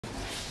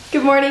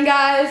Good morning,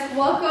 guys.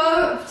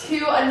 Welcome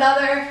to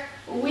another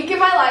week in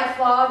my life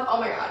vlog. Oh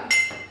my god.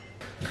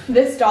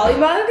 This dolly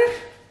mug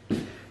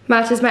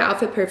matches my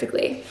outfit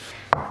perfectly.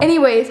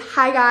 Anyways,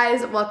 hi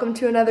guys. Welcome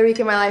to another week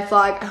in my life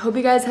vlog. I hope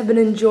you guys have been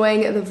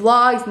enjoying the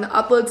vlogs and the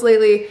uploads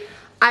lately.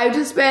 I've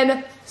just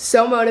been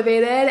so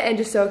motivated and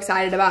just so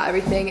excited about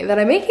everything that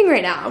I'm making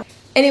right now.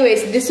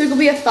 Anyways, this week will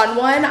be a fun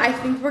one. I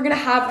think we're gonna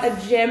have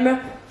a gym,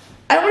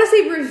 I don't wanna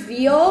say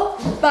reveal,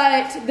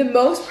 but the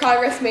most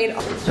progress made.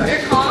 Start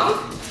your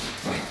Kong.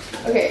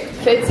 Okay,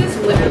 Fitz is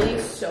literally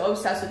so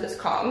obsessed with this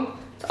Kong.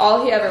 It's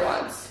all he ever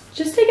wants.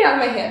 Just take it out of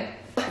my hand.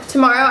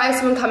 Tomorrow I have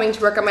someone coming to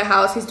work on my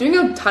house. He's doing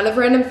a ton of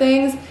random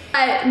things.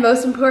 But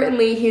most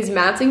importantly, he's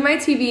mounting my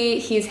TV,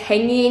 he's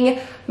hanging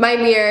my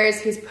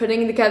mirrors, he's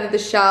putting together the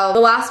shelf.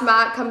 The last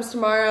mat comes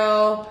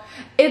tomorrow.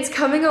 It's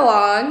coming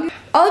along.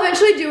 I'll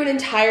eventually do an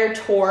entire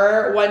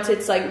tour once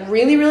it's like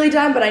really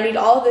done, but I need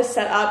all of this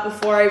set up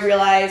before I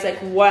realize like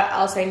what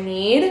else I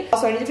need.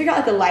 Also, I need to figure out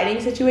like the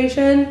lighting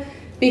situation,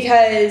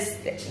 because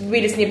we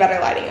just need better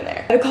lighting in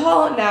there. I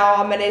call now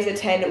on Mondays at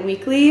 10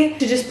 weekly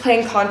to just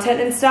plan content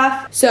and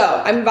stuff.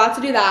 So I'm about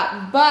to do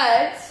that,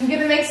 but I'm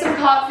gonna make some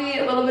coffee,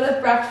 a little bit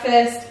of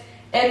breakfast,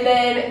 and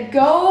then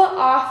go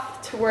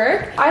off to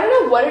work. I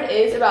don't know what it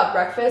is about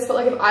breakfast, but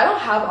like if I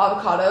don't have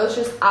avocados,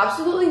 just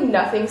absolutely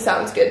nothing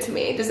sounds good to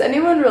me. Does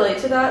anyone relate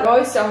to that? I'm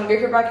always so hungry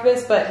for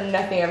breakfast, but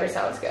nothing ever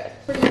sounds good.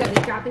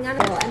 Dropping on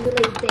it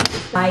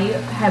and I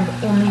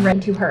have only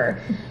read to her.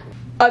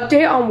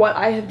 Update on what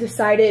I have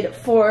decided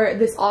for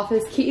this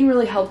office. Keaton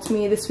really helped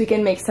me this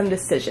weekend make some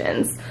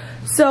decisions.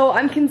 So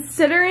I'm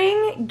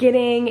considering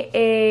getting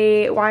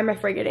a, why am I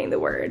forgetting the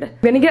word? I'm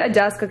gonna get a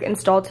desk like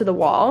installed to the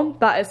wall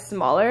that is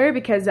smaller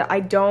because I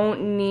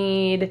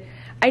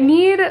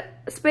need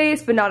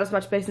space, but not as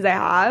much space as I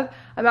have.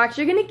 I'm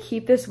actually gonna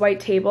keep this white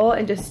table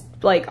and just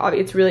like,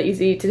 it's really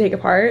easy to take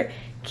apart.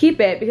 Keep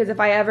it because if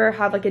I ever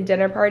have like a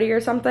dinner party or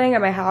something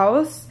at my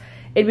house,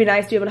 it'd be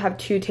nice to be able to have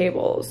 2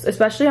 tables,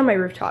 especially on my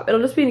rooftop. It'll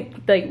just be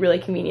like really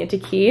convenient to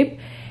keep.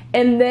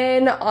 And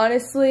then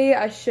honestly,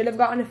 I should have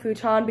gotten a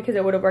futon because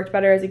it would have worked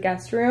better as a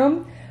guest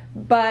room,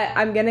 but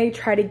I'm gonna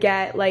try to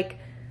get like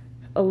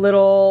a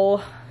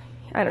little,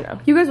 I don't know.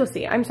 You guys will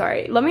see, I'm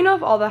sorry. Let me know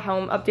if all the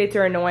home updates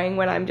are annoying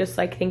when I'm just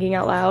like thinking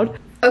out loud.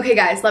 Okay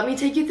guys, let me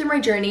take you through my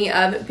journey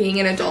of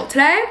being an adult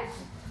today.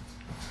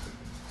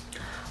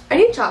 I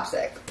need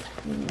chopstick,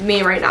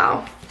 me right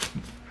now.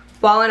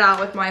 Balling out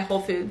with my Whole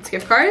Foods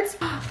gift cards.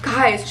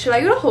 Guys, should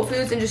I go to Whole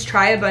Foods and just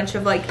try a bunch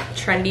of like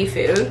trendy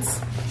foods?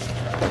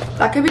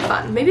 That could be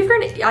fun. Maybe for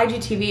an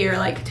IGTV or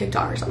like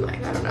TikTok or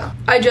something, I don't know.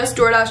 I just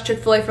DoorDashed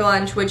Chick-fil-A for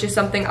lunch, which is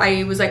something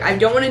I was like, I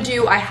don't wanna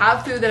do. I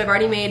have food that I've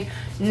already made.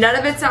 None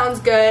of it sounds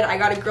good. I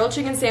got a grilled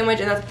chicken sandwich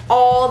and that's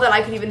all that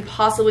I could even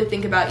possibly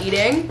think about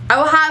eating. I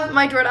will have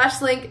my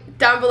DoorDash link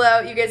down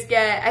below. You guys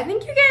get, I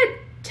think you get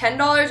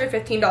 $10 or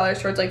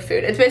 $15 towards like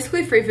food. It's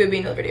basically free food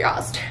being delivered to your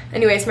house.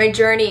 Anyways, my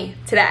journey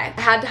today.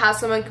 I had to have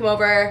someone come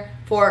over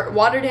for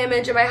water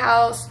damage in my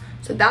house,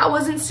 so that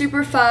wasn't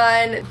super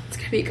fun. It's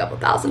gonna be a couple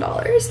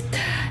 $1,000s.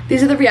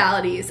 These are the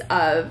realities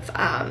of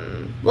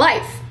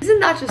life. Isn't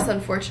that just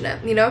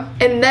unfortunate, you know?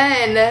 And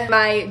then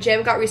my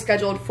gym got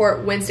rescheduled for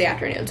Wednesday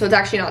afternoon, so it's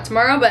actually not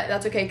tomorrow, but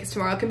that's okay because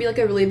tomorrow can be like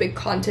a really big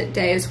content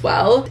day as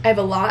well. I have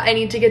a lot I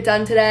need to get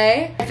done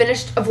today. I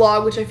finished a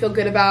vlog, which I feel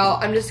good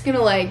about. I'm just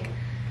gonna like,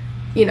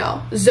 you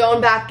know, zone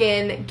back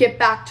in, get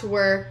back to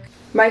work.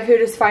 My food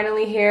is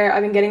finally here.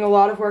 I've been getting a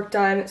lot of work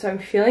done, so I'm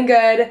feeling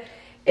good.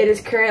 It is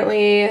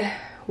currently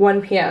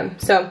 1 p.m.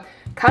 So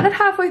kind of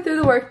halfway through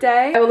the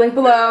workday. I will link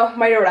below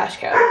my DoorDash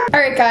code. All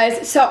right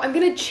guys, so I'm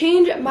gonna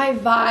change my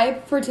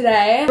vibe for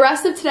today. The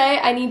rest of today,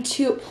 I need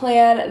to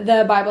plan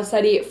the Bible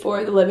study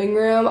for the living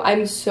room.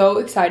 I'm so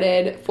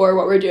excited for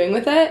what we're doing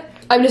with it.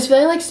 I'm just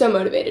feeling like so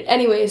motivated.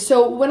 Anyway,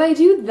 so when I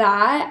do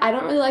that, I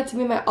don't really like to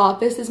be in my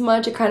office as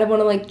much. I kind of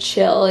want to like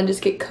chill and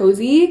just get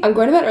cozy. I'm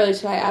going to bed early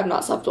tonight. I have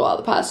not slept well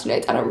the past 2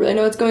 nights. I don't really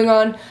know what's going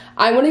on.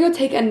 I want to go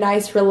take a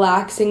nice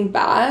relaxing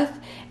bath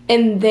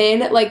and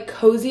then like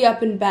cozy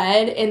up in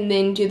bed and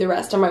then do the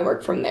rest of my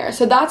work from there.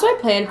 So that's my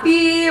plan.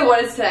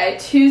 What is today?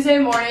 Tuesday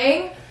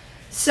morning.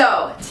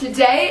 So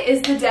today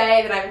is the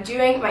day that I'm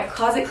doing my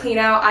closet clean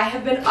out. I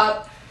have been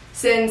up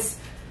since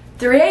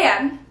 3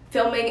 a.m.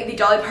 filming the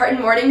Dolly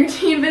Parton morning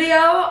routine video,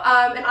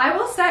 and I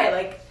will say,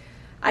 like,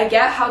 I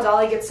get how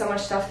Dolly gets so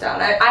much stuff done.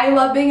 I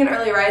love being an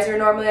early riser.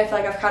 Normally, I feel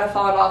like I've kind of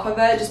fallen off of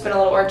it, just been a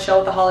little more chill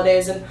with the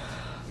holidays and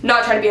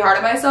not trying to be hard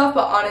on myself,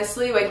 but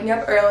honestly, waking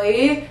up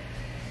early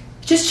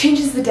just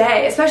changes the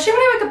day, especially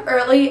when I wake up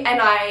early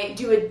and I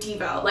do a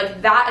Devo.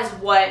 Like, that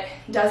is what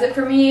does it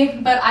for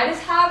me, but I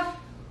just have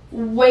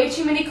way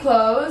too many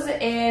clothes,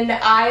 and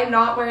I'm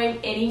not wearing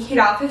any cute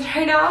outfits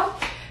right now.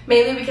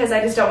 Mainly because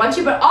I just don't want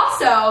to, but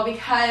also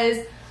because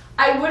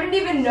I wouldn't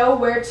even know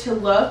where to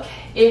look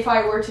if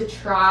I were to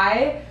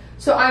try.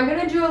 So I'm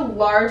gonna do a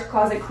large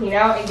closet clean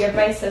out and give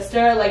my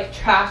sister like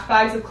trash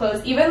bags of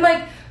clothes, even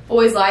like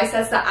boys' lie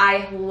sets that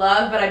I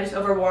love but I just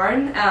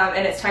overworn,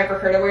 and it's time for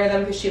her to wear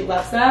them because she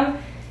loves them.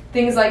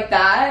 Things like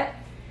that.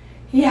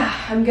 yeah,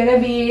 I'm gonna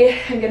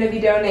be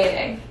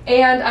donating.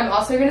 And I'm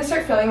also gonna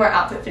start filming more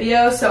outfit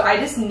videos, so I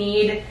just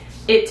need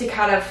it to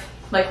kind of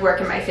like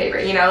work in my favor,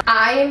 you know?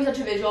 I am such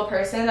a visual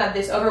person that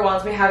this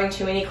overwhelms me having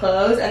too many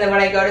clothes, and then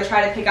when I go to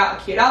try to pick out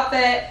a cute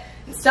outfit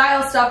and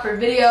style stuff for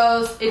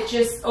videos, it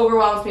just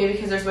overwhelms me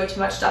because there's way too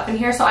much stuff in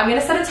here. So I'm gonna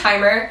set a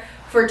timer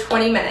for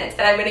 20 minutes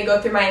and I'm gonna go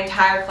through my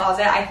entire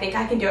closet. I think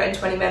I can do it in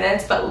 20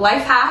 minutes, but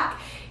life hack,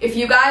 if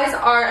you guys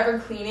are ever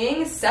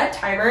cleaning, set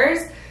timers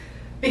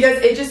because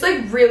it just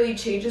like really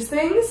changes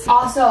things.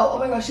 Also, oh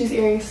my gosh, these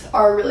earrings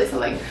are really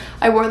something.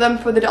 I wore them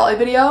for the Dolly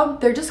video.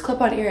 They're just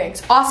clip-on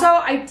earrings. Also,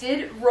 I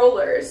did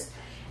rollers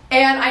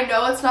and I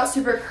know it's not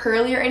super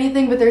curly or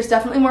anything, but there's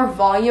definitely more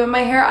volume in my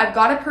hair. I've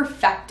got to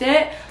perfect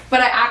it, but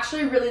I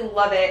actually really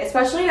love it,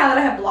 especially now that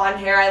I have blonde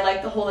hair. I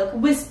like the whole like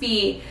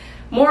wispy,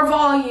 more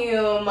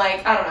volume,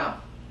 like, I don't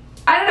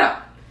know.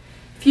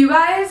 If you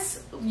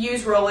guys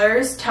use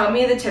rollers, tell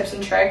me the tips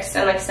and tricks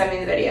and like send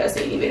me the videos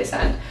that you need me to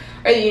send,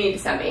 or that you need to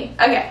send me.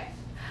 Okay,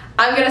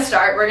 I'm gonna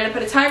start. We're gonna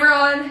put a timer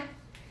on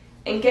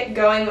and get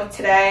going with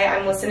today.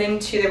 I'm listening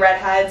to the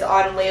Redheads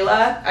on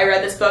Layla. I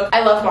read this book.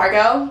 I love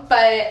Margot,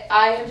 but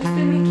I have just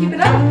been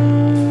keeping up.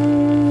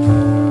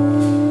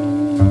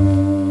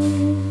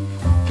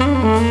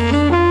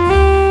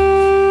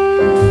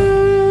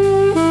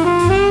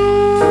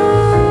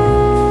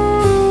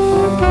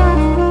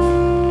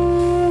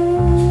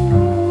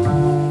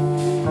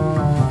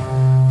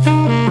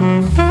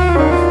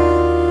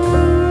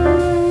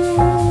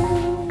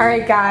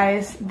 Alright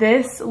guys,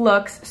 this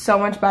looks so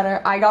much better.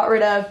 I got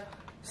rid of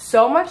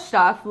so much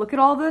stuff. Look at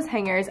all those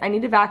hangers. I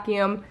need to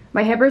vacuum.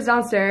 My hamper's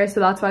downstairs, so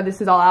that's why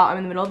this is all out. I'm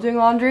in the middle of doing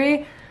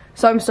laundry,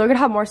 so I'm still gonna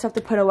have more stuff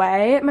to put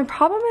away. My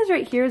problem is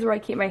right here is where I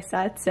keep my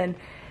sets, and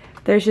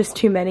there's just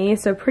too many.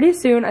 So pretty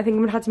soon, I think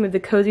I'm gonna have to move the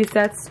cozy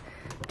sets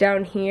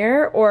down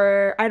here,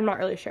 or I'm not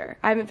really sure.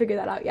 I haven't figured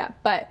that out yet,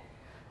 but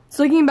it's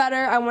looking better.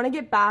 I want to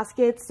get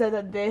baskets so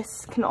that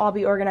this can all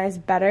be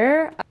organized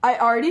better. I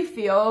already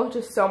feel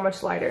just so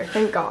much lighter,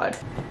 thank God.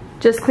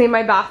 Just cleaned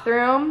my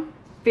bathroom,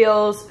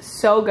 feels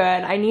so good.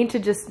 I need to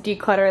just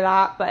declutter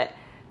that, but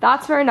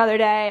that's for another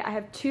day. I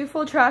have 2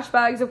 full trash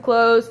bags of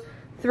clothes,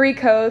 3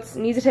 coats,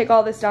 need to take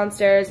all this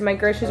downstairs. My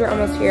groceries are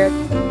almost here.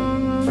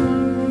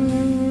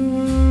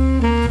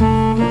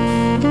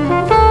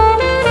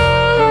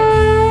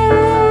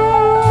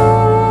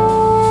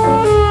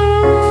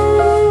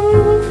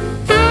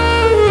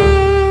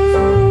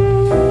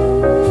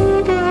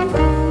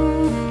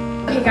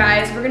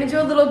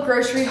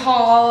 Grocery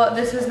haul.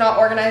 This is not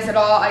organized at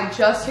all. I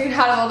just figured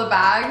out all the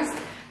bags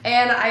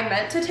and I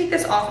meant to take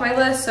this off my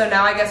list, so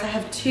now I guess I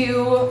have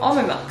 2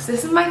 almond milks.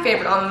 This is my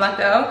favorite almond milk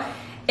though.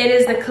 It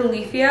is the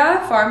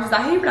Califia Farms, is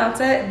that how you pronounce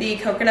it? The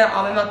coconut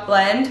almond milk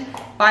blend,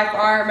 by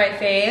far my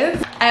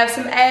fave. I have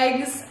some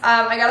eggs.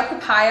 I got a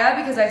papaya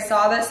because I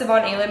saw that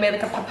Siobhan Ayla made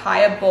like a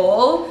papaya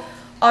bowl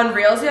on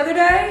Reels the other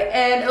day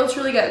and it looks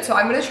really good, so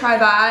I'm gonna try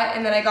that.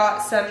 And then I got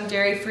some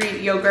dairy-free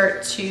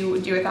yogurt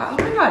to do with that.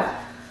 Oh my God.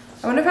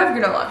 I wonder if I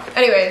have granola.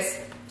 Anyways,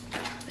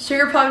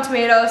 sugar plum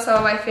tomato, some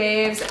of my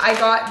faves. I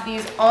got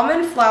these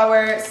almond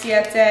flour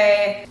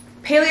siete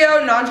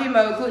paleo,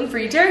 non-GMO,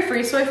 gluten-free,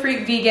 dairy-free,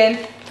 soy-free,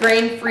 vegan,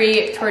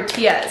 grain-free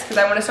tortillas because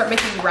I want to start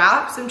making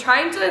wraps. I'm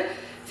trying to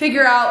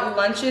figure out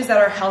lunches that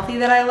are healthy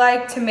that I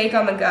like to make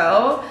on the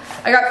go.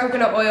 I got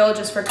coconut oil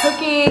just for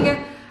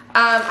cooking.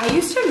 I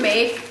used to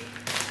make,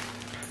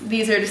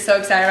 these are just so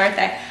exciting, aren't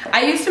they?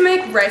 I used to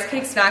make rice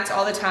cake snacks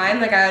all the time.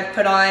 Like I would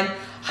put on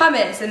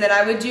hummus and then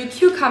I would do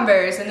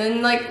cucumbers and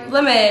then like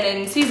lemon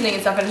and seasoning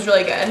and stuff, and it's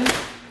really good.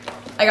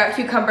 I got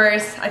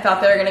cucumbers. I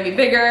thought they were gonna be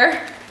bigger.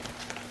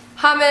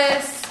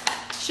 Hummus,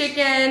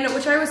 chicken,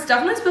 which I was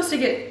definitely supposed to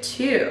get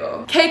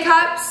 2.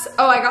 K-cups.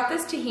 Oh, I got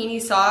this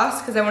tahini sauce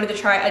because I wanted to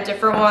try a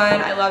different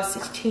one. I love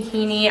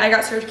tahini. I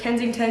got served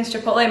Kensington's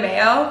Chipotle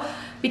mayo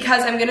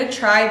because I'm gonna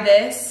try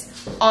this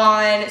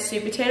on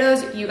sweet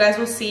potatoes. You guys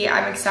will see,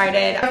 I'm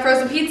excited. A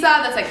frozen pizza,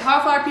 that's like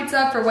cauliflower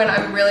pizza for when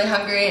I'm really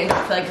hungry and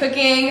don't feel like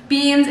cooking.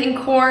 Beans and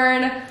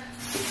corn,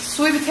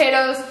 sweet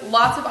potatoes,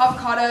 lots of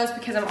avocados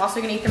because I'm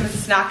also gonna eat them as a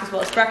snack as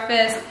well as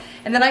breakfast.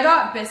 And then I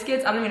got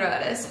biscuits, I don't even know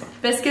what that is.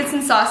 Biscuits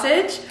and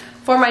sausage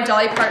for my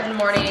Dolly Parton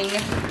morning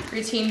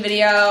routine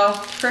video.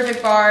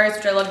 Perfect bars,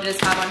 which I love to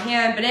just have on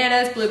hand.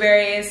 Bananas,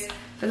 blueberries,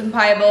 the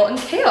papaya bowl, and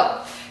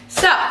kale.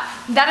 So,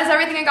 that is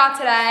everything I got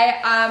today.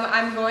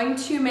 I'm going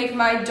to make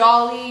my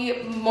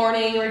Dolly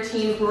morning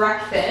routine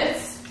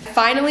breakfast.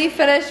 Finally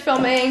finished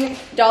filming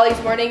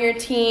Dolly's morning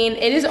routine.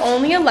 It is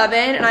only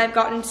 11 and I've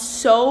gotten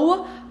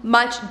so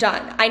much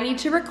done. I need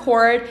to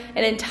record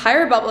an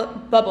entire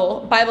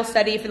Bible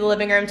study for the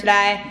living room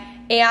today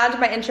and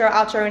my intro,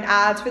 outro, and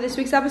ads for this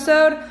week's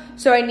episode.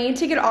 So I need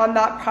to get on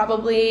that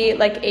probably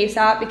like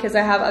ASAP because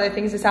I have other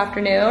things this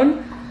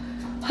afternoon.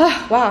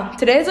 Wow,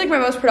 today is like my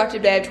most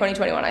productive day of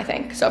 2021, I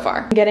think, so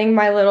far. I'm getting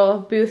my little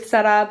booth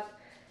set up.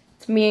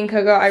 It's me and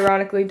Coco,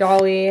 ironically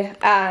Dolly.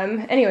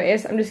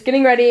 Anyways, I'm just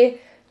getting ready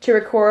to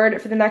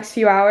record for the next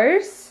few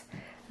hours.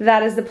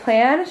 That is the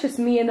plan. It's just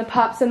me and the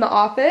pups in the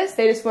office.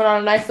 They just went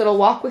on a nice little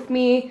walk with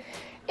me,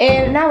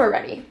 and now we're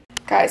ready.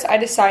 Guys, I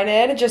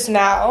decided just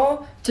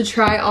now to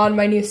try on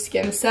my new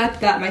skin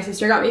set that my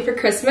sister got me for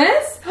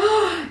Christmas.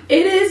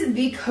 It is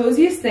the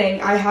coziest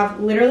thing I have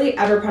literally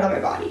ever put on my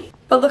body.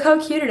 But look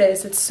how cute it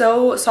is. It's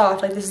so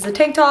soft. Like, this is a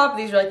tank top.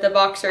 These are like the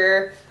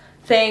boxer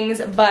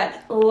things, but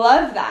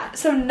love that.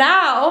 So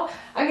now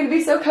I'm gonna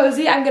be so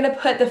cozy. I'm gonna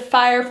put the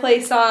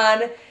fireplace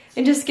on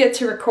and just get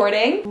to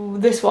recording.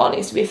 This wall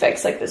needs to be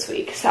fixed like this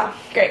week, so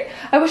great.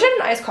 I wish I had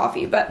an iced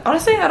coffee, but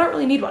honestly, I don't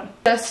really need one.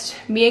 Just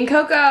me and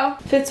Coco.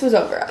 Fitz was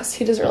over us.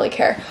 He doesn't really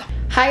care.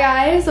 Hi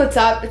guys, what's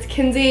up? It's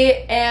Kenzie,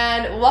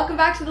 and welcome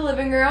back to the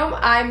living room.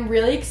 I'm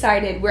really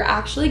excited. We're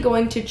actually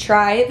going to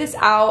try this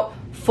out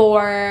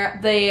for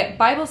the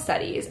Bible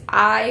studies.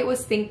 I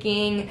was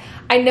thinking,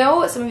 I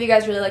know some of you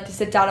guys really like to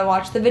sit down and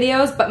watch the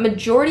videos, but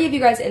majority of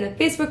you guys in the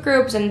Facebook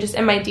groups and just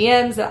in my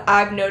DMs that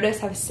I've noticed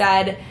have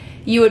said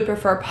you would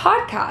prefer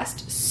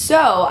podcast.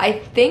 So I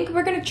think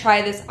we're gonna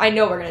try this. I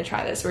know we're gonna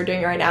try this. We're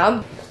doing it right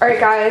now. All right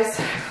guys,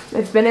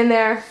 it's been in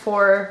there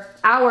for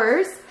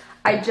hours.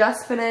 I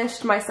just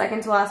finished my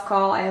second to last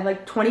call. I have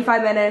like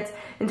 25 minutes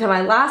until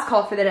my last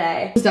call for the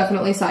day. It's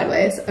definitely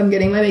sideways. I'm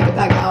getting my makeup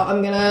bag out.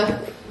 I'm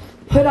gonna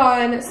put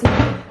on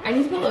some, I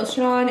need to put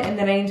lotion on, and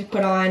then I need to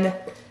put on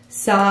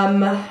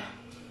some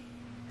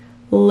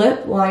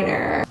lip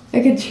liner.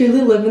 I could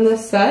truly live in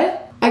this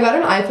set. I got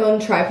an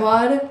iPhone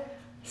tripod,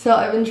 so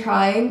I've been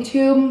trying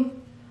to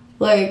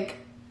like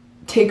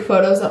take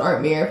photos that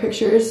aren't mirror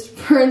pictures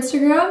for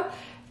Instagram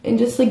and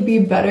just like be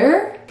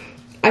better.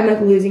 I'm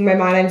like losing my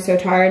mind. I'm so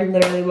tired.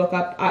 Literally woke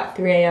up at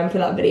 3 a.m. for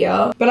that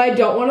video. But I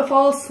don't want to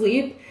fall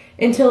asleep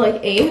until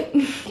like 8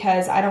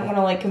 because I don't want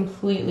to like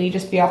completely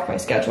just be off my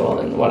schedule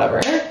and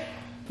whatever. I'm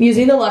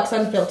using the Luxe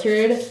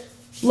Unfiltered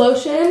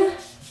lotion.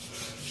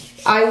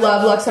 I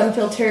love Luxe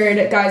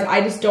Unfiltered. Guys,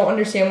 I just don't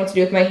understand what to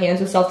do with my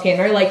hands with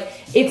self-tanner. Like,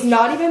 it's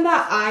not even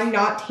that I'm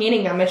not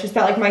tanning them. It's just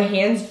that like my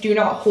hands do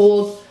not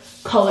hold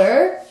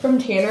color from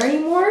tanner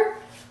anymore.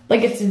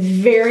 Like, it's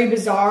very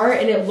bizarre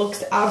and it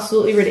looks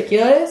absolutely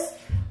ridiculous.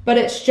 But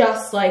it's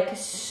just like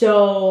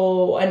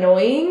so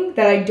annoying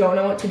that I don't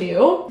know what to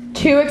do.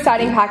 2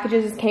 exciting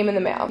packages came in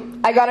the mail.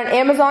 I got an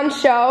Amazon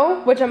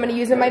show, which I'm gonna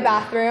use in my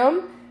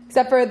bathroom,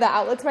 except for the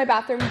outlets in my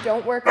bathroom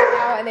don't work right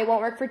now and they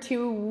won't work for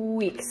 2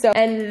 weeks. So,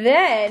 and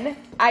then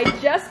I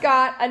just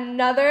got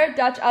another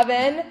Dutch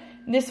oven.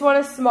 This one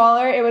is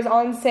smaller, it was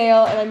on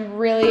sale and I'm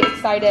really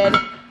excited.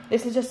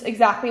 This is just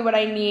exactly what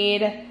I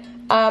need.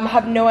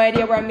 Have no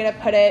idea where I'm gonna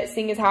put it,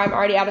 seeing as how I'm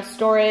already out of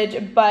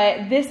storage,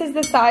 but this is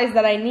the size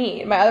that I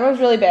need. My other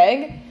one's really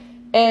big.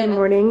 And good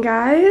morning,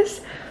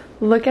 guys.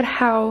 Look at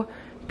how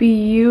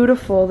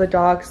beautiful the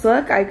dogs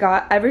look. I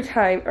got every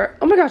time, or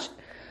oh my gosh,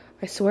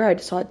 I swear I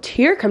just saw a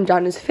tear come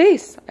down his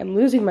face. I'm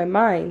losing my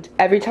mind.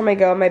 Every time I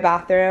go in my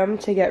bathroom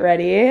to get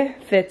ready,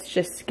 Fitz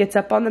just gets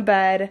up on the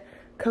bed.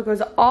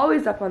 Coco's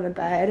always up on the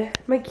bed.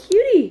 My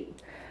cutie.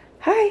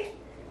 Hi.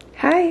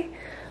 Hi.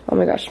 Oh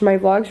my gosh, my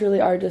vlogs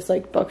really are just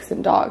like books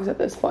and dogs at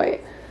this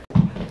point.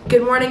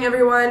 Good morning,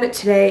 everyone.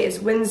 Today is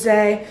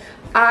Wednesday.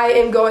 I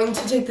am going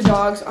to take the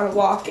dogs on a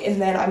walk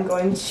and then I'm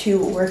going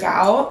to work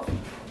out.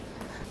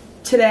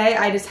 Today,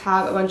 I just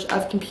have a bunch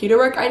of computer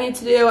work I need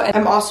to do. And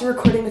I'm also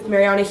recording with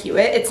Mariana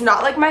Hewitt. It's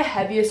not like my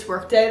heaviest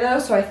work day though,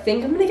 so I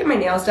think I'm gonna get my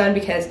nails done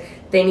because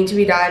they need to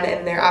be done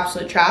and they're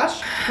absolute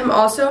trash. I'm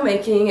also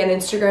making an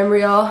Instagram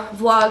reel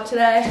vlog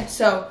today,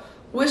 so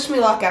wish me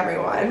luck,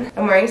 everyone.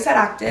 I'm wearing Set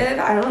Active.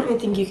 I don't even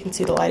think you can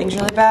see the lighting's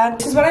really bad.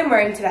 This is what I'm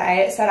wearing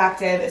today. Set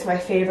Active is my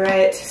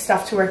favorite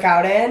stuff to work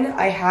out in.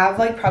 I have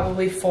like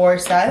probably 4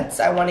 sets.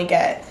 I want to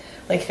get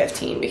like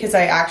 15 because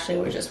I actually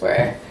would just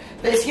wear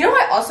this. You know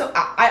what?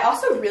 I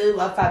also really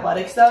love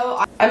Fabletics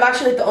though. I'm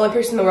actually like the only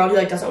person in the world who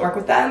like doesn't work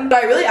with them,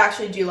 but I really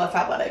actually do love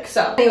Fabletics.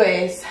 So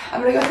anyways,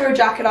 I'm gonna go throw a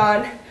jacket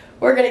on.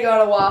 We're gonna go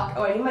on a walk.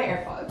 Oh, I need my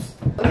AirPods.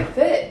 Look at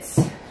Fitz.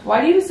 Why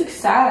do you just look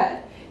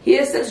sad? He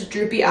has such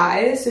droopy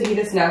eyes, so he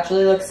just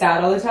naturally looks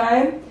sad all the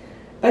time.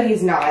 But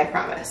he's not, I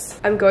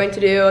promise. I'm going to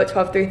do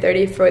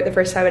 12:30 for the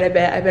first time in a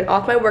bit. I've been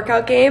off my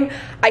workout game.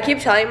 I keep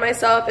telling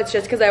myself it's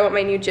just because I want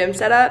my new gym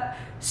set up.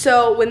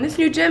 So when this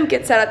new gym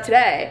gets set up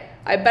today,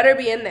 I better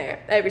be in there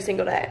every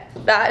single day.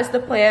 That is the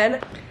plan.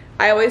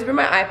 I always bring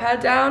my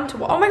iPad down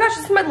to, oh my gosh,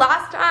 this is my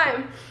last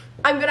time.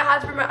 I'm gonna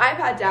have to bring my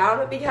iPad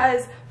down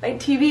because my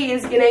TV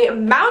is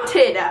getting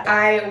mounted.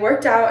 I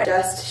worked out and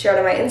just showed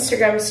on my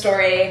Instagram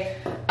story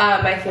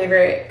my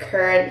favorite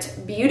current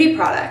beauty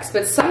products,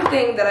 but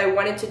something that I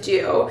wanted to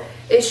do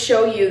is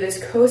show you this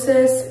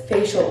Kosas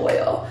facial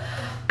oil.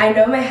 I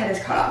know my head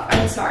is cut off,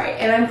 I'm sorry,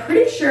 and I'm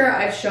pretty sure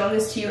I've shown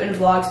this to you in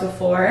vlogs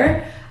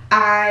before.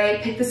 I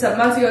picked this up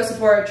months ago at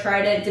Sephora,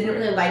 tried it, didn't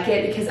really like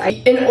it because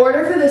in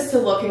order for this to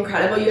look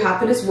incredible, you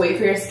have to just wait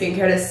for your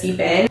skincare to seep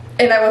in.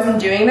 And I wasn't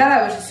doing that,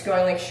 I was just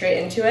going like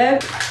straight into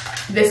it.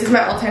 This is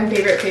my all-time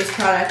favorite face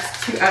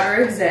product to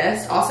ever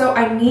exist. Also,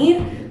 I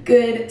need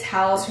good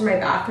towels for my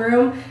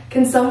bathroom.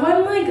 Can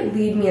someone like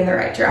lead me in the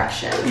right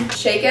direction?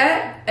 Shake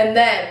it, and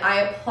then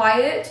I apply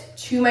it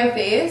to my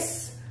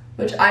face,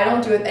 which I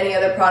don't do with any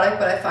other product,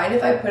 but I find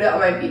if I put it on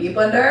my beauty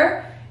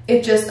blender,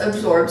 it just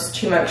absorbs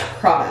too much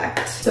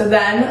product. So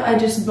then I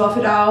just buff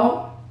it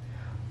out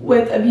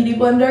with a beauty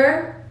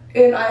blender,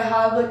 and I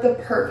have like the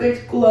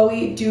perfect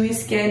glowy dewy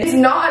skin. It's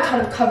not a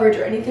ton of coverage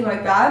or anything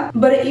like that,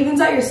 but it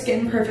evens out your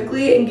skin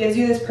perfectly and gives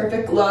you this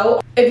perfect glow.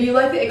 If you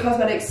like the IT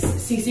Cosmetics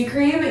CC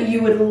cream,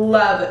 you would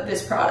love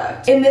this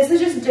product. And this is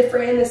just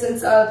different in the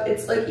sense of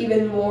it's like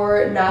even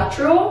more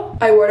natural.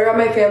 I wore it around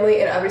my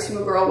family and every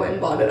single girl went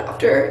and bought it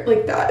after.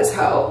 Like that is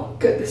how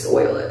good this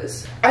oil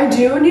is. I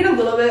do need a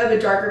little bit of a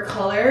darker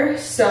color,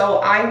 so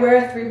I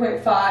wear a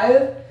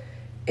 3.5.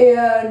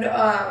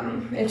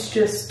 And it's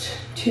just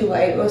too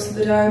light most of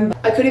the time.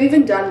 I could have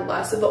even done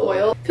less of the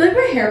oil. I feel like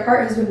my hair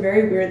part has been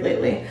very weird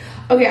lately.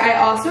 Okay,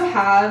 I also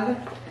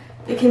have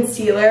the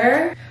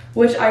concealer,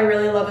 which I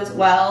really love as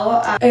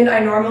well. And I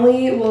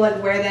normally will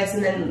like wear this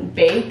and then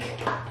bake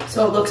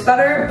so it looks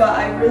better, but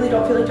I really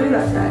don't feel like doing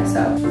that today,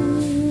 so.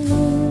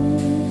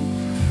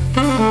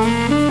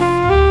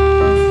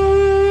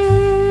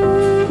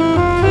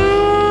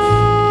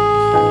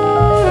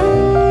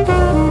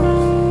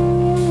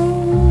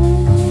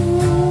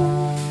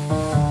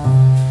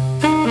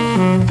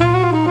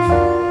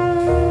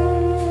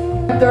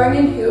 Throwing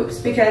in hoops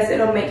because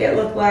it'll make it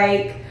look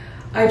like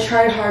I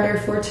tried harder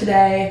for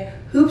today.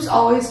 Hoops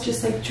always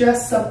just like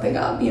dress something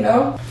up, you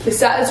know? The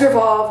set is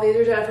Revolve, these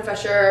are Jennifer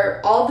Fisher.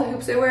 All the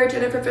hoops I wear are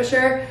Jennifer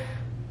Fisher.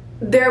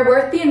 They're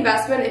worth the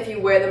investment if you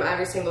wear them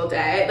every single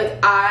day. Like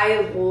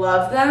I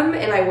love them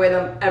and I wear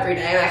them every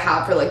day and I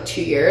have for like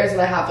 2 years and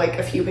I have like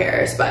a few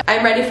pairs, but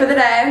I'm ready for the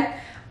day.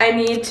 I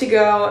need to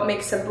go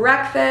make some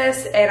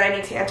breakfast and I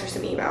need to answer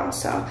some emails,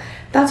 so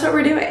that's what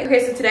we're doing.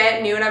 Okay, so today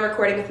at noon I'm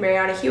recording with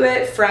Mariana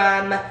Hewitt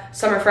from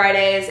Summer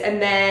Fridays,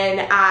 and then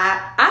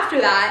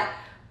after that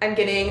I'm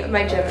getting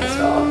my gym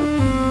installed.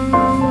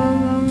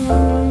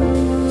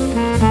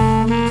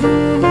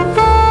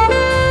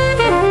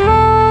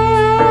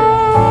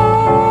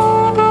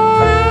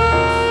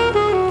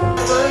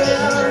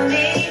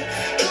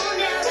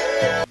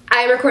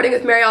 I'm recording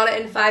with Mariana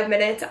in 5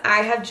 minutes.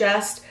 I have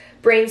just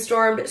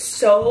brainstormed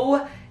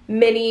so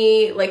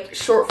many like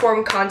short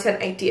form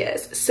content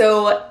ideas.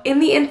 So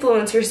in the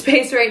influencer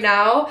space right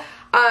now,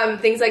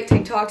 things like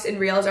TikToks and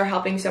Reels are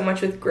helping so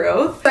much with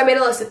growth. So I made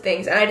a list of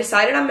things and I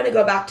decided I'm gonna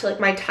go back to like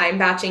my time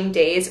batching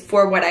days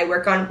for what I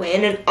work on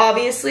when, and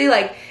obviously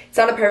like it's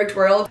not a perfect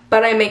world,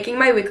 but I'm making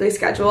my weekly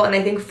schedule, and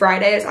I think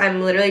Fridays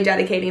I'm literally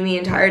dedicating the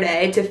entire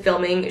day to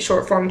filming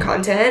short form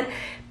content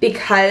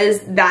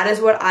because that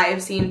is what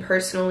I've seen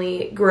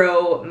personally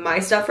grow my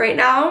stuff right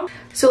now.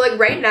 So like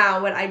right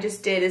now what I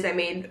just did is I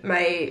made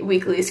my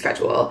weekly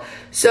schedule.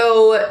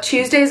 So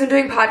Tuesdays I'm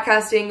doing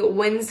podcasting,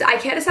 Wednesday, I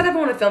can't decide if I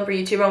want to film for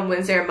YouTube on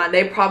Wednesday or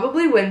Monday,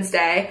 probably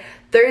Wednesday.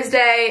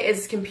 Thursday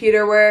is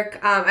computer work.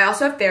 I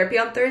also have therapy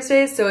on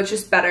Thursdays, so it's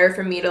just better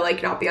for me to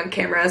like not be on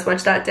camera as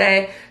much that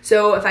day.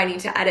 So if I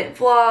need to edit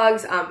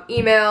vlogs,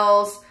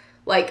 emails,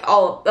 like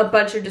a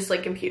bunch of just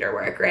like computer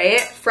work, right?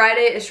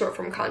 Friday is short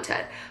form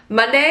content.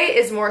 Monday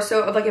is more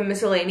so of like a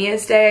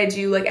miscellaneous day. I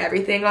do like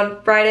everything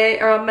on Friday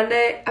or on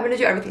Monday. I'm gonna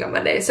do everything on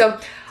Monday. So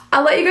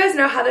I'll let you guys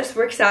know how this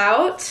works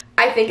out.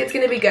 I think it's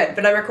gonna be good,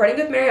 but I'm recording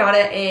with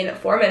Mariana in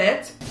 4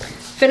 minutes.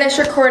 Finished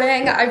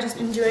recording. I've just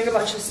been doing a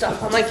bunch of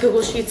stuff on like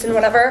Google Sheets and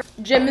whatever.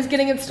 Gym is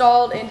getting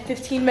installed in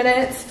 15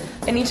 minutes.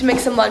 I need to make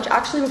some lunch.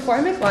 Actually, before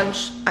I make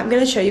lunch, I'm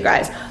gonna show you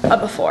guys a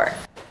before.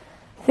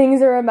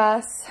 Things are a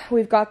mess.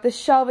 We've got this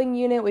shelving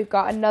unit. We've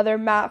got another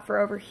mat for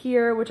over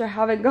here, which I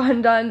haven't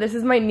gotten done. This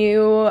is my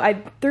new,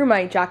 I threw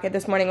my jacket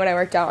this morning when I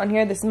worked out on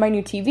here. This is my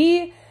new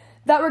TV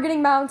that we're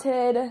getting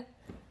mounted.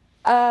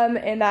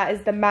 And that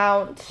is the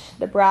mount,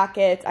 the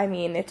brackets. I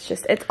mean, it's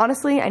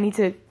honestly, I need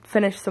to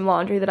finish some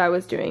laundry that I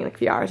was doing like a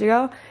few hours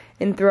ago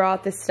and throw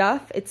out this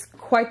stuff. It's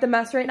quite the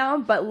mess right now,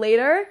 but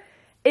later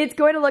it's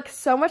going to look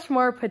so much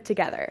more put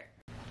together.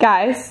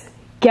 Guys,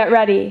 get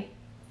ready.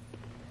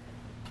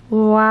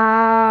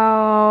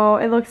 Wow,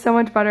 it looks so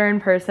much better in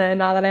person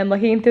now that I'm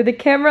looking through the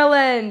camera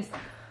lens.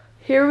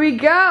 Here we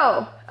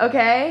go,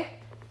 okay?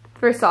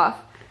 First off,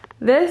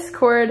 this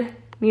cord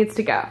needs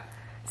to go.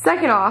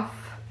 Second off,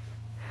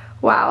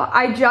 wow,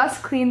 I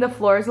just cleaned the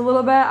floors a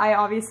little bit. I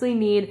obviously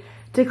need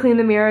to clean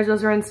the mirrors.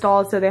 Those are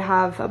installed so they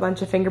have a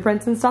bunch of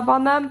fingerprints and stuff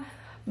on them.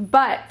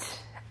 But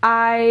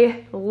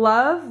I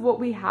love what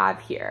we have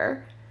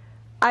here.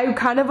 I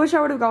kind of wish I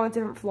would have gone with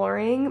different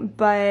flooring,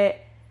 but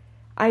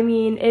I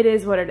mean, it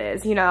is what it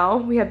is, you know?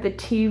 We have the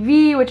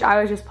TV, which I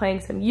was just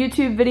playing some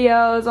YouTube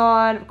videos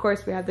on. Of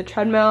course, we have the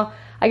treadmill.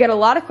 I get a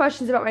lot of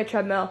questions about my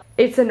treadmill.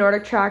 It's a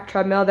Nordic Track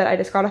treadmill that I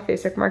just got off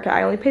Facebook Market.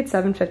 I only paid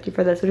 $7.50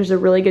 for this, which is a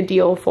really good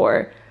deal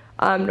for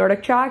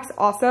Nordic Tracks.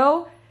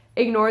 Also,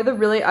 ignore the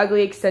really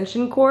ugly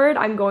extension cord.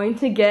 I'm going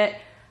to get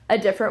a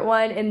different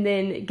one and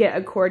then get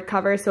a cord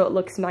cover so it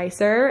looks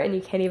nicer and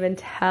you can't even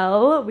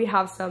tell. We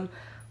have some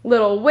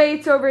little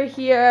weights over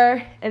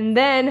here, and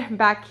then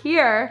back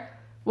here,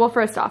 well,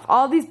 first off,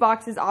 all of these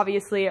boxes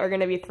obviously are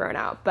gonna be thrown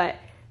out, but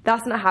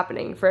that's not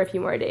happening for a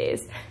few more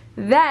days.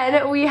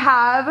 Then we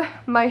have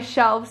my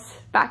shelves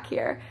back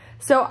here.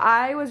 So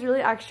I was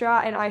really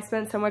extra and I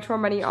spent so much more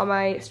money on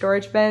my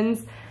storage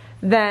bins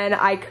than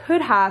I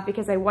could have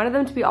because I wanted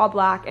them to be all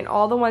black, and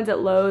all the ones at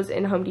Lowe's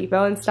and Home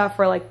Depot and stuff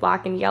were like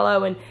black and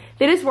yellow, and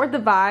they just weren't the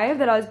vibe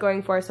that I was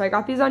going for. So I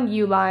got these on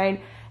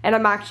Uline, and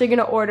I'm actually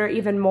gonna order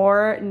even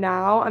more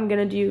now. I'm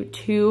gonna do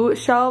 2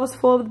 shelves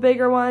full of the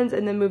bigger ones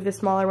and then move the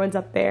smaller ones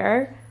up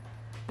there.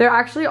 They're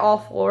actually all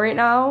full right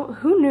now.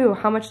 Who knew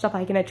how much stuff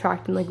I can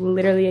attract in like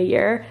literally a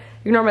year?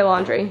 Ignore my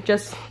laundry,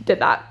 just did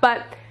that.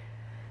 But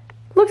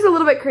looks a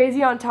little bit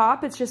crazy on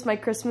top. It's just my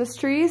Christmas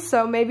tree,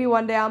 so maybe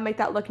one day I'll make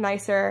that look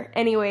nicer.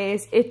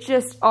 Anyways, it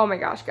just, oh my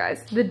gosh,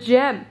 guys, the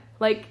gym.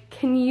 Like,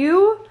 can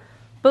you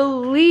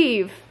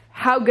believe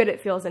how good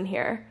it feels in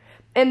here?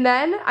 And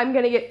then I'm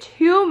gonna get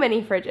 2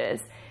 mini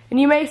fridges. And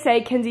you may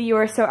say, Kenzie, you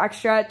are so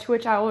extra, to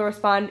which I will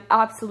respond,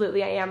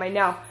 absolutely I am, I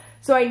know.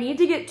 So I need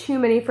to get 2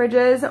 mini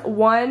fridges,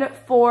 one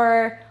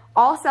for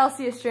all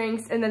Celsius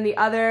drinks and then the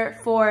other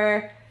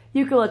for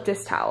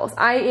eucalyptus towels.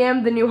 I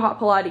am the new hot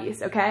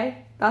Pilates,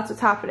 okay? That's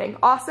what's happening.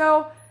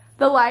 Also,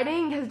 the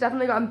lighting has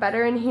definitely gotten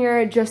better in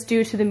here just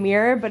due to the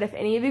mirror, but if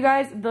any of you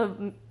guys,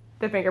 the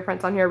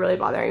fingerprints on here are really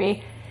bothering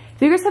me.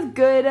 If you guys have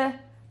good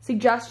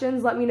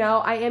suggestions, let me know.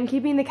 I am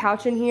keeping the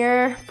couch in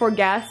here for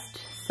guests,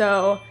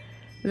 so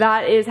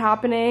that is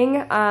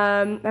happening.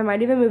 I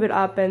might even move it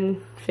up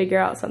and figure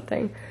out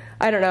something.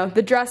 I don't know.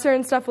 The dresser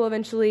and stuff will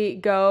eventually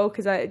go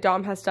because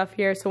Dom has stuff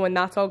here, so when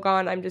that's all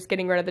gone, I'm just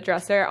getting rid of the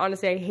dresser.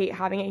 Honestly, I hate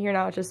having it here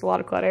now. It's just a lot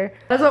of clutter.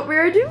 That's what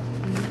we're gonna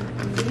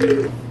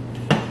do.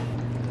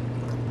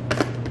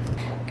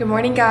 Good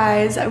morning,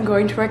 guys. I'm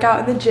going to work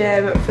out in the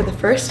gym for the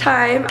first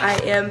time. I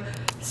am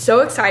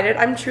so excited.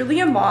 I'm truly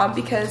a mom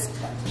because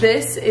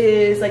this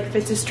is like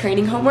Fitz's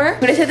training homework.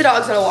 I'm gonna take the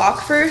dogs on a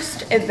walk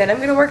first and then I'm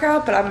gonna work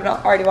out, but I'm gonna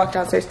already walk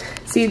downstairs.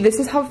 See, this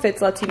is how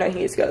Fitz lets you know he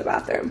needs to go to the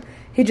bathroom.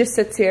 He just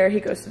sits here, he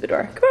goes to the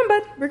door. Come on,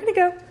 bud, we're gonna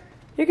go.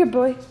 You're a good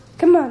boy,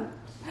 come on.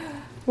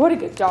 What a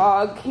good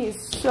dog.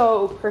 He's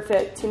so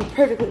perfect and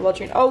perfectly well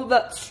trained. Oh,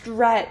 that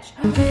stretch.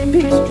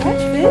 Big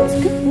stretch, Fitz,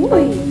 good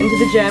boy. Into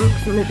the gym,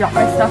 I'm gonna drop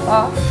my stuff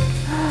off.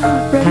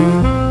 Ready?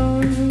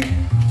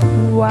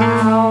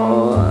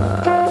 Wow.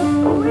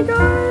 Oh my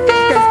gosh.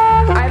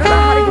 Guys, I don't know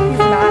how to get these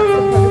mats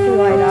to perfectly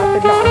line up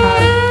and not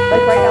have,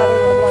 like right now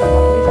they're really on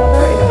top of each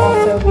other and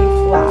also be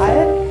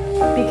flat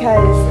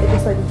because it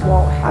just like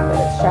won't happen.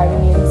 It's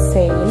driving me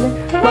insane.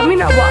 Let me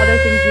know what other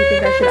things you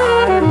think I should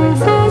add or ways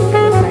to make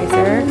this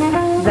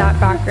nicer. That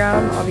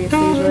background obviously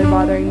is really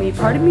bothering me.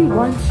 Part of me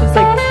wants just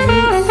like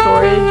 2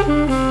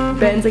 storage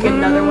bins, like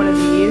another one of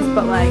these,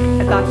 but like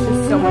that's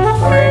just so much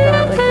storage. I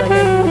don't really feel like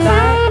I need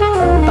that.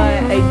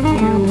 But I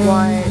do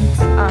want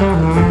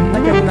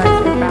like a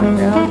nicer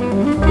background,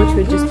 which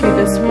would just be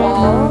this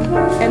wall.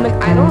 And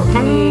like I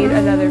don't need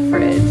another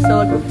fridge. So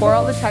like before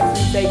all the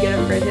texts say get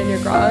a fridge in your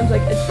garage,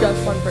 like it's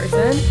just one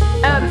person.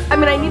 I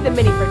mean I need the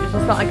mini fridges,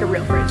 it's not like a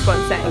real fridge, is what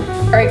I'm saying.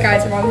 Alright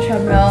guys, I'm on the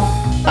treadmill.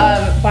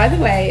 By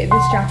the way,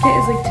 this jacket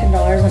is like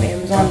 $10 on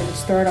Amazon. I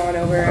just throw it on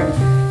over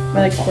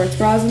my like sports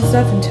bras and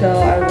stuff until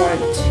I want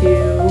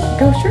to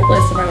go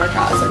shirtless if I work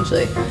out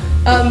essentially.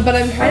 But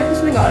I'm trying to put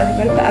something on. I think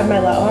I'm gonna add my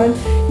low on.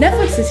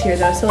 Netflix is here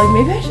though, so like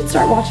maybe I should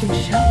start watching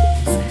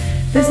shows.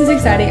 This is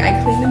exciting.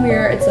 I cleaned the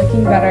mirror, it's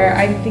looking better.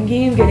 I'm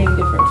thinking of getting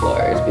different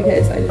floors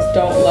because I just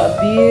don't love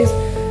these.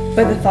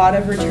 But the thought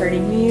of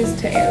returning these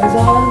to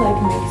Amazon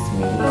like makes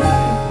me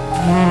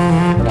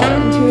not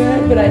into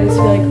it. But I just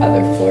feel like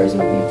other floors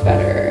would be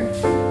better.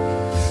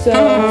 So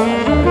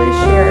I'm not really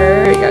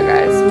sure. There you go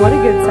guys, what a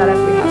good setup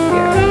we have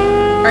here.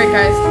 Alright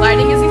guys,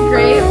 lighting isn't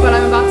great, but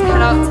I'm about to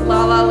head out to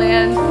La La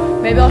Land.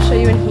 Maybe I'll show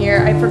you in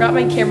here. I forgot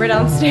my camera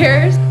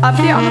downstairs.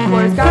 Update on the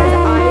floors, guys.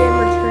 I am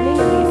returning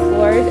these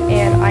floors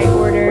and I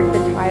ordered the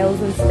tiles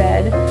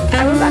instead.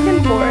 I went back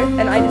and forth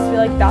and I just feel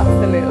like that's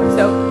the move.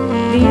 So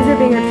these are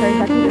being returned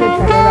back into the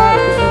treadmill rack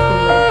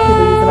because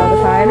people use them all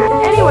the time.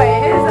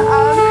 Anyways,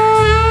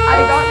 I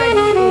got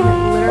ready in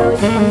literally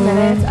 20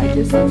 minutes. I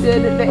just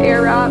did the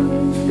air wrap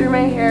through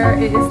my hair.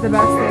 It is the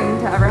best thing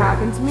to ever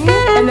happen to me.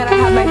 And then I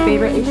have my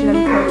favorite H&M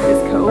coat.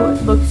 This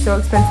coat looks so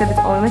expensive. It's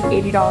only like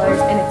 $80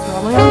 and it's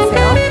normally on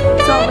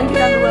sale. So I'll link it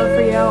down below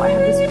for you. I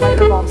have this white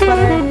Revolve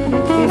sweater.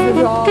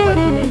 These are all like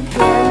knit pants.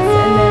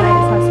 And then I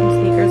just have some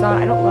sneakers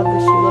on. I don't love the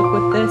shoe look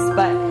with this,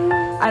 but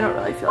I don't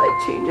really feel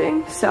like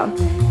changing. So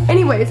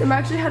anyways, I'm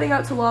actually heading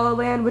out to La La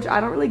Land, which I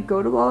don't really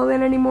go to La La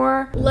Land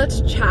anymore.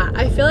 Let's chat.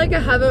 I feel like I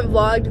haven't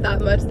vlogged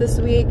that much this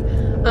week.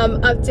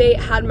 Update,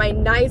 had my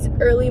nice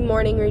early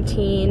morning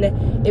routine.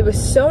 It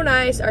was so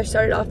nice. I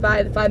started off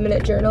by the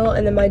 5-minute journal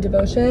and then my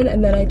devotion,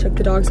 and then I took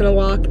the dogs on a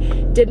walk,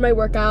 did my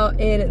workout,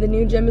 and the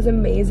new gym is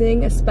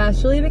amazing,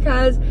 especially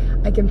because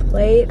I can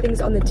play things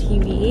on the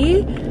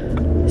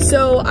TV.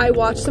 So I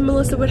watched some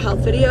Melissa Wood Health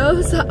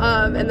videos,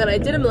 and then I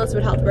did a Melissa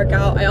Wood Health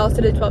workout. I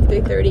also did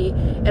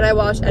 12-3-30, and I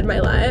watched Ed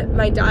Milet.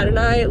 My dad and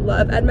I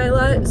love Ed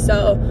Milet,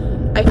 so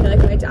I feel like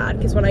my dad,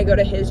 because when I go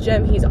to his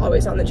gym, he's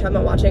always on the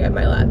treadmill watching Ed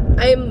Milet.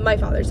 I am my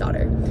father's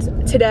daughter.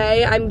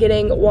 Today, I'm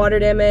getting water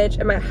damage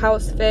and my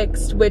house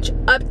fixed, which,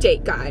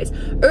 update guys.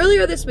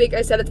 Earlier this week,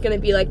 I said it's gonna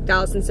be like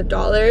thousands of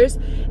dollars,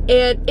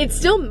 and it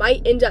still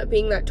might end up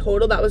being that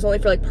total. That was only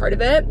for like part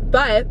of it,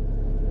 but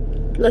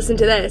listen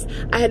to this.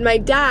 I had my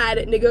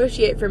dad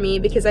negotiate for me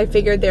because I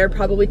figured they're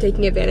probably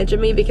taking advantage of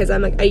me because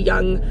I'm like a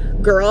young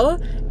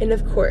girl. And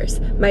of course,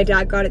 my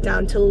dad got it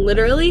down to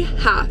literally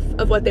half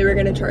of what they were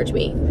gonna charge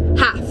me.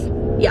 Half.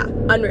 Yeah,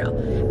 unreal.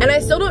 And I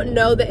still don't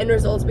know the end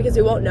results because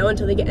we won't know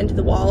until they get into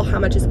the wall how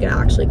much it's gonna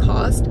actually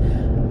cost.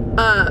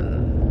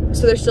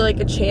 So there's still like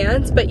a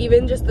chance, but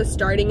even just the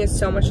starting is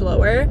so much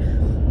lower.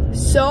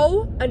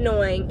 So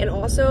annoying, and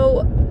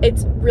also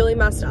it's really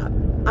messed up.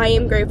 I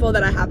am grateful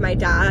that I have my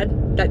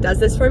dad that does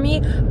this for me,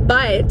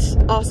 but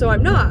also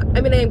I'm not.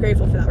 I mean, I am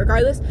grateful for that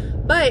regardless,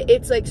 but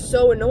it's like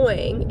so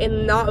annoying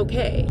and not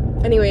okay.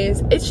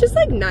 Anyways, it's just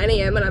like 9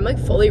 a.m. and I'm like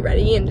fully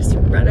ready and just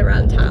running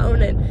around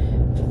town.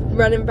 And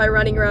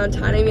running around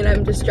town, I mean,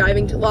 I'm just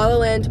driving to La La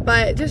Land,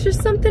 but there's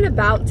just something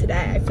about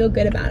today. I feel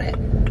good about it.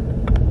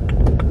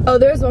 Oh,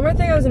 there's one more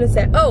thing I was gonna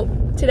say. Oh,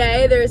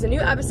 today there's a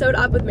new episode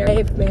up with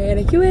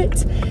Mariana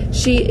Hewitt.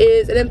 She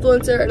is an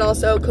influencer and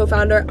also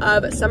co-founder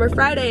of Summer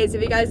Fridays.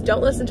 If you guys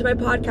don't listen to my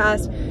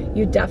podcast,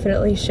 you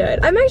definitely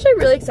should. I'm actually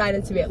really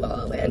excited to be at La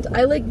La Land.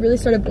 I like really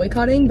started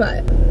boycotting, but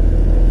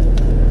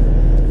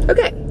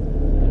okay.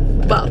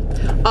 Well,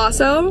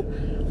 also,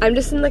 I'm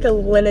just in like a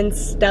Lynn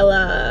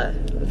Stella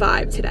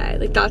vibe today.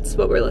 Like that's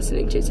what we're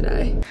listening to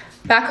today.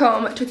 Back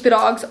home, took the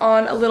dogs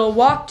on a little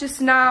walk just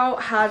now,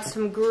 had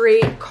some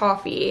great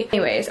coffee.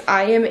 Anyways,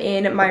 I am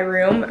in my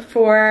room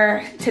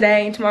for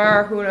today and tomorrow,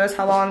 or who knows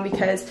how long,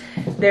 because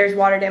there's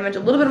water damage a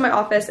little bit in my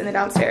office and then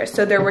downstairs.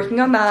 So they're working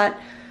on that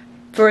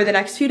for the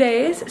next few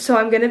days. So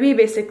I'm gonna be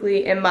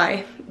basically in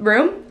my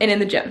room and in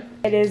the gym.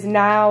 It is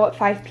now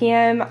 5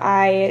 p.m.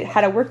 I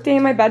had a work day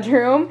in my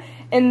bedroom,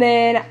 and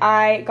then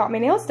I got my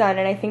nails done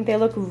and I think they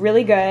look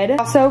really good.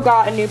 Also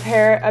got a new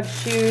pair of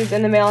shoes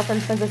in the mail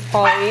from Princess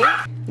Polly.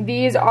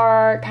 These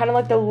are kind of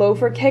like the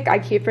loafer kick. I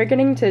keep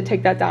forgetting to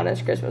take that down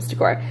as Christmas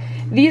decor.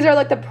 These are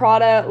like the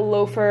Prada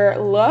loafer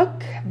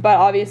look, but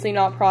obviously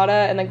not Prada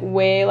and like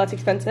way less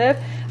expensive.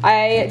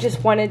 I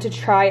just wanted to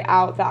try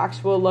out the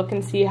actual look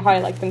and see how I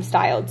like them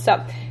styled.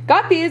 So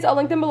got these, I'll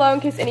link them below in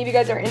case any of you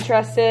guys are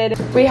interested.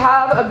 We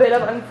have a bit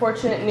of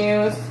unfortunate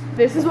news.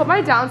 This is what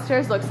my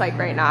downstairs looks like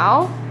right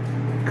now.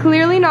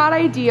 Clearly not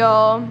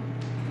ideal.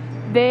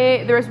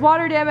 There was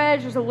water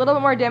damage. There's a little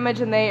bit more damage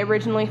than they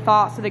originally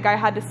thought, so the guy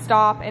had to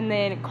stop and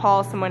then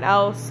call someone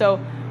else. So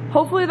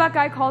hopefully that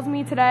guy calls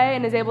me today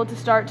and is able to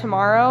start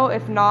tomorrow.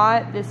 If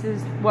not, this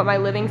is what my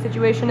living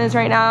situation is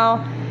right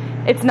now.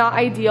 It's not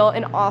ideal,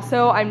 and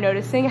also I'm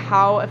noticing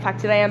how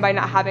affected I am by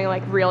not having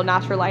like real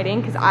natural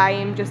lighting, because I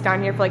am just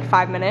down here for like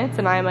 5 minutes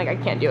and I'm like, I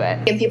can't do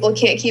it. And people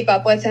can't keep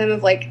up with him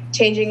of like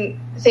changing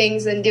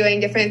things and doing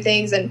different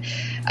things. And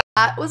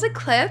that was a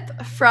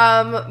clip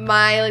from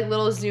my like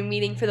little Zoom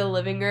meeting for the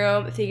living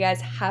room. If you guys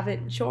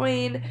haven't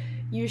joined,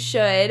 you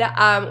should.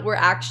 We're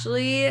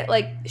actually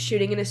like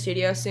shooting in a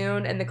studio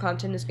soon, and the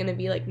content is gonna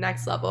be like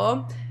next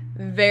level.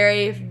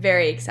 Very,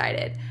 very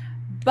excited.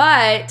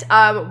 But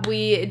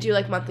we do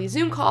like monthly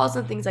Zoom calls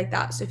and things like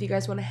that. So if you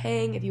guys want to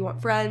hang, if you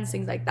want friends,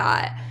 things like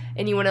that,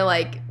 and you want to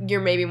like, you're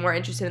maybe more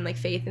interested in like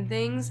faith and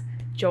things,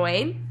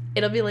 join.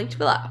 It'll be linked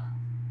below.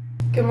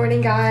 Good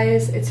morning,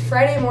 guys. It's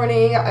Friday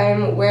morning.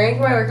 I'm wearing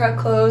my workout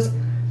clothes,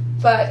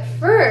 but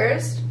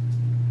first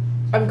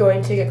I'm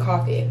going to get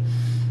coffee.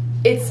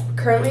 It's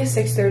currently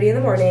 6:30 in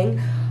the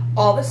morning.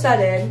 All of a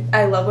sudden,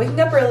 I love waking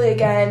up early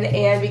again,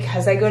 and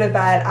because I go to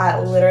bed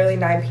at literally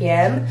 9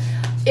 p.m.,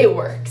 it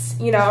works,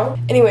 you know?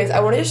 Anyways, I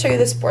wanted to show you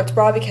this sports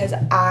bra because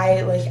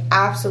I like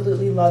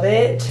absolutely love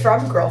it.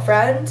 From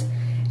Girlfriend,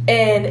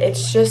 and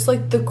it's just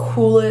like the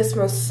coolest,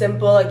 most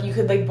simple, like you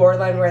could like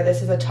borderline wear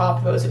this as a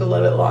top if it was like a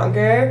little bit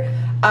longer,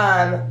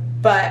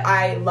 but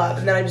I love.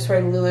 And then I'm just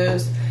wearing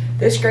Lulu's.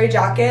 This gray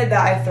jacket that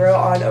I throw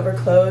on over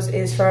clothes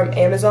is from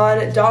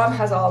Amazon. Dom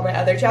has all my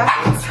other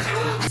jackets,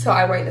 so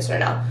I'm wearing this right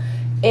now.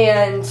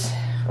 And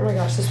oh my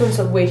gosh, this one's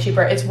way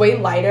cheaper. It's way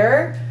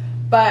lighter,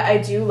 but I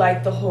do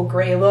like the whole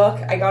gray look.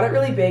 I got it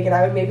really big, and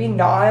I would maybe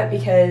not,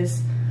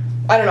 because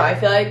I don't know, I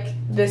feel like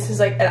this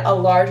is like a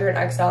larger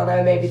and XL, and I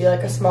would maybe do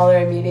like a smaller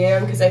and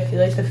medium, because I feel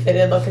like the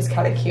fitted look is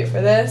kind of cute for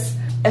this.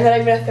 And then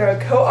I'm gonna throw a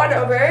coat on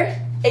over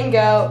and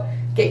go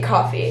get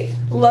coffee.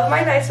 Love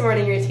my nice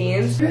morning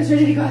routines. Are you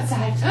ready to go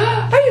outside?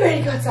 Are you ready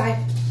to go outside?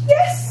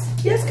 Yes,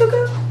 yes,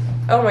 Coco.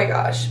 Oh my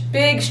gosh,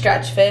 big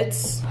stretch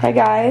fits. Hi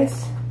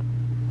guys.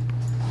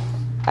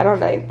 I don't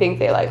think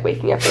they like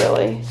waking up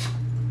early.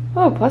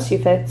 Oh, plus you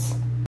fits.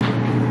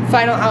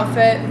 Final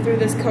outfit, threw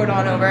this coat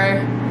on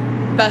over.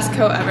 Best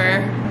coat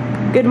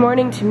ever. Good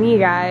morning to me,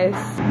 guys.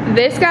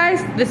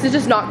 This is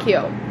just not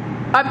cute.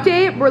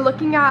 Update, we're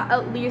looking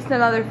at least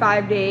another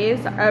 5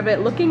 days of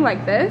it looking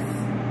like this.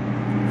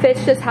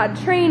 Fitz just had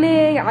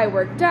training, I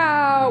worked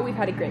out, we've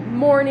had a great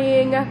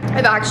morning.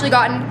 I've actually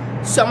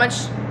gotten so much,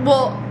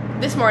 well,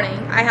 this morning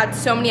I had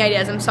so many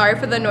ideas. I'm sorry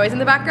for the noise in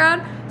the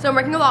background. So I'm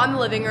working a lot in the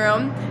living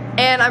room,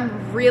 and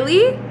I'm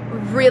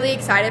really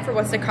excited for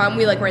what's to come.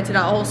 We like rented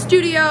out a whole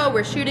studio.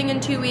 We're shooting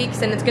in 2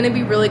 weeks, and it's gonna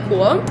be really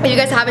cool. If you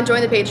guys haven't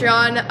joined the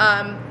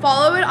Patreon,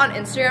 follow it on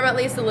Instagram, at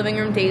least, the Living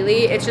Room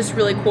Daily. It's just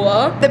really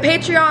cool. The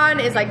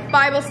Patreon is like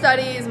Bible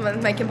studies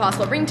with my Kim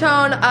Possible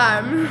ringtone.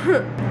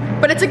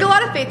 But it's like a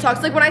lot of faith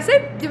talks. Like when I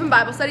say doing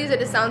Bible studies, it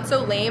just sounds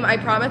so lame. I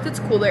promise it's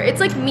cooler. It's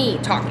like me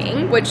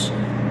talking, which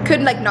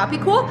could like not be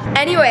cool.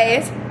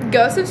 Anyways,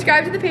 go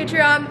subscribe to the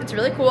Patreon. It's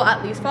really cool.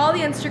 At least follow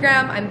the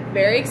Instagram. I'm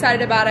very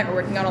excited about it. We're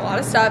working on a lot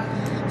of stuff.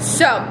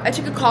 So I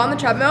took a call on the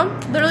treadmill.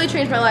 Literally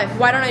changed my life.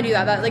 Why don't I do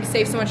that? That like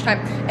saves so much time.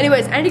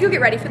 Anyways, I need to go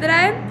get ready for the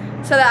day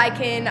so that I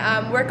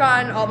can work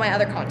on all my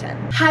other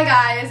content. Hi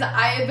guys,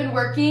 I have been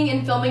working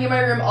and filming in my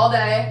room all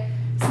day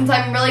since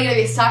I'm really gonna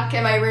be stuck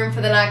in my room for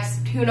the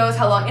next who knows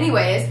how long.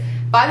 Anyways,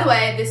 by the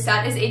way, this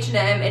set is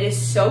H&M. It is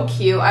so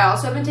cute. I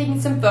also have been taking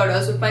some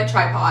photos with my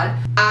tripod.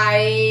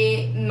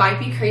 I might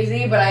be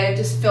crazy, but I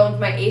just filmed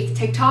my 8th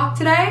TikTok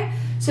today.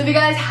 So if you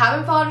guys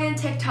haven't followed me on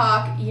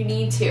TikTok, you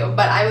need to.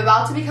 But I'm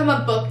about to become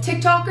a book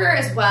TikToker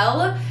as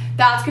well.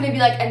 That's gonna be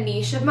like a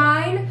niche of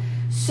mine.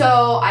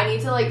 So I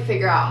need to like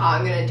figure out how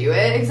I'm gonna do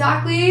it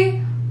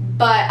exactly,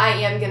 but I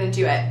am gonna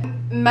do it.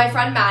 My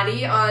friend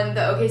Maddie on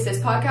the OK Sis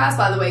podcast,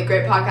 by the way,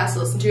 great podcast to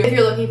listen to. If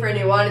you're looking for a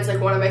new one, it's like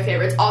one of my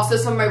favorites. Also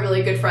some of my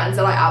really good friends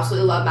that I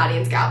absolutely love, Maddie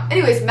and Scout.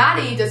 Anyways,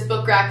 Maddie does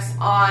book recs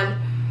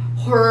on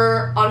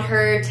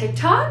her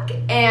TikTok,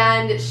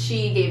 and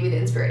she gave me the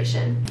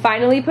inspiration.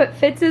 Finally put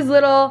Fitz's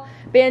little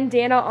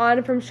bandana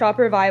on from Shop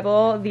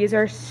Revival. These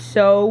are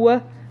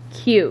so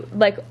cute.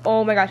 Like,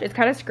 oh my gosh, it's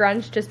kind of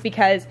scrunched just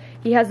because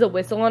he has the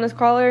whistle on his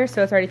collar,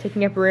 so it's already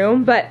taking up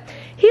room, but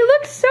he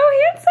looks so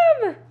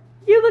handsome.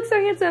 You look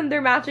so handsome. They're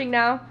matching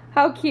now.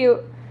 How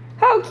cute.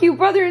 How cute,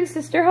 brother and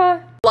sister, huh?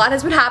 A lot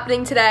has been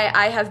happening today.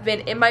 I have been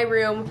in my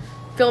room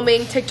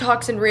filming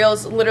TikToks and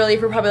Reels literally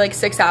for probably like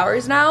 6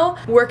 hours now.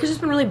 Work has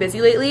just been really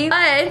busy lately,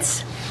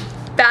 but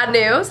bad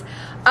news.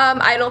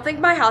 I don't think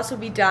my house will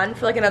be done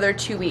for like another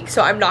 2 weeks,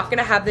 so I'm not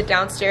gonna have the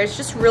downstairs. It's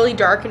just really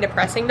dark and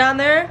depressing down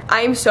there.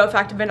 I am so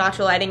affected by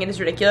natural lighting, and it's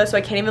ridiculous, so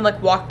I can't even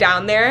like walk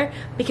down there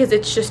because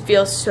it just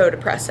feels so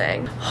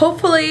depressing.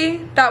 Hopefully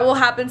that will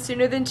happen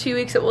sooner than 2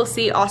 weeks, but we'll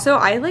see. Also,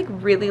 I like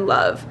really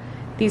love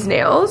these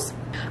nails.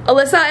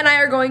 Alyssa and I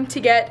are going to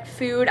get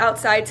food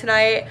outside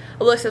tonight.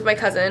 Alyssa's my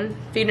cousin,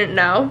 if you didn't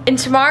know. And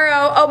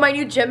tomorrow, oh, my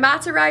new gym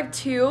mats arrived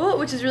too,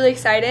 which is really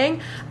exciting.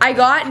 I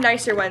got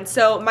nicer ones.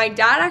 So my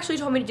dad actually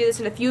told me to do this,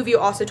 and a few of you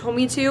also told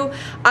me to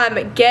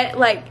get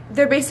like,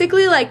 they're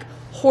basically like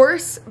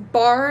horse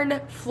barn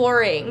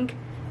flooring,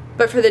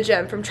 but for the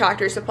gym from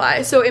Tractor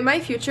Supply. So in my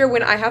future,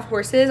 when I have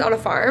horses on a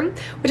farm,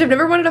 which I've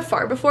never wanted a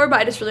farm before, but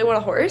I just really want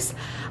a horse,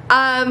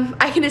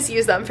 I can just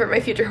use them for my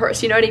future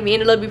horse, you know what I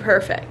mean? It'll be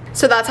perfect.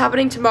 So that's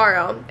happening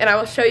tomorrow, and I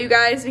will show you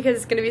guys because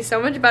it's gonna be so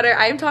much better.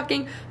 I am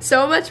talking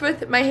so much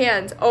with my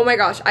hands. Oh my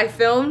gosh, I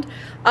filmed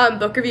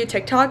book review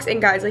TikToks,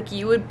 and guys, like,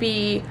 you would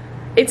be,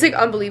 it's like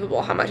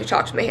unbelievable how much I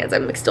talk with my hands.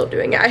 I'm like still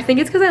doing it. I think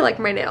it's because I like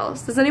my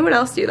nails. Does anyone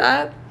else do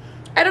that?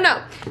 I don't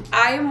know.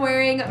 I am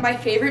wearing my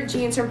favorite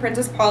jeans from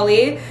Princess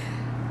Polly.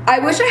 I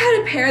wish I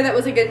had a pair that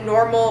was like a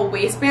normal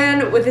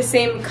waistband with the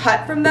same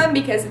cut from them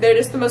because they're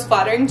just the most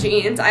flattering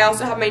jeans. I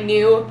also have my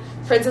new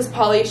Princess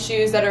Polly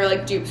shoes that are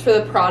like dupes for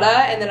the Prada,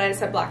 and then I just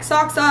have black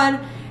socks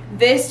on.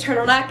 This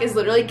turtleneck is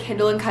literally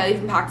Kendall and Kylie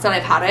from Pakistan.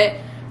 I've had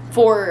it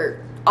for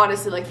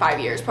honestly like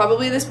 5 years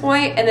probably at this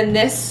point. And then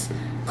this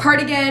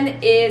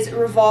cardigan is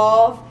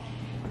Revolve.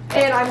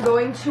 And I'm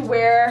going to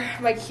wear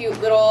my cute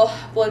little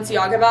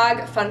Balenciaga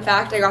bag. Fun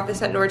fact, I got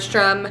this at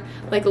Nordstrom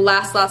like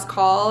last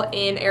call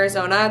in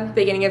Arizona,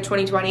 beginning of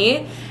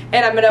 2020.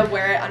 And I'm gonna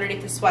wear it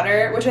underneath the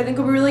sweater, which I think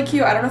will be really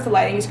cute. I don't know if the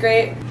lighting is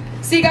great.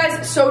 See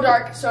guys, so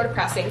dark, so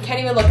depressing. Can't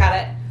even look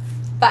at it.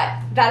 But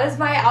that is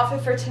my outfit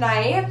for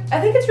tonight.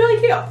 I think it's really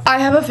cute. I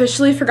have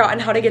officially forgotten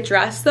how to get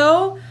dressed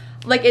though.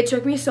 Like, it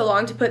took me so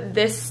long to put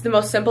this, the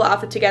most simple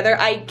outfit together.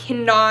 I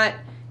cannot,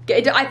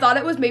 I thought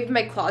it was maybe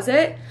my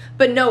closet,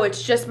 but no,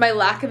 it's just my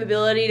lack of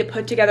ability to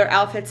put together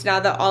outfits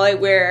now that all I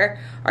wear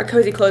are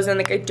cozy clothes and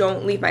like I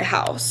don't leave my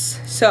house.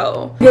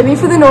 So forgive me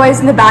for the noise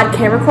and the bad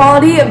camera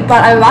quality,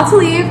 but I'm about to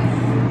leave.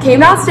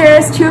 Came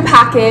downstairs to a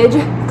package,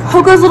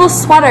 Coco's little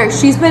sweater.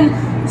 She's been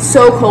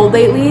so cold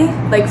lately,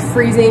 like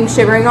freezing,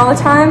 shivering all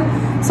the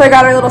time. So I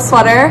got her little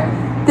sweater.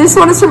 This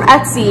one is from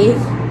Etsy.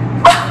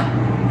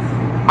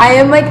 I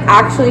am like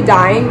actually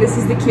dying. This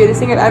is the cutest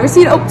thing I've ever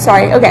seen. Oh,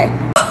 sorry, okay.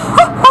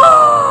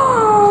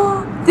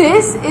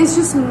 This is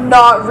just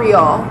not real.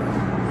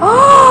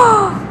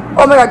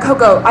 Oh my god,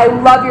 Coco, I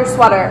love your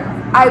sweater.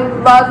 I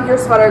love your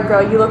sweater,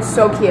 girl. You look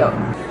so cute.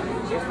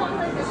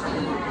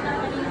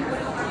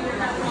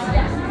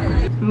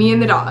 Me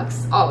and the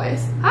dogs,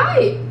 always.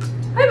 Hi.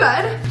 Hi,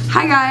 bud.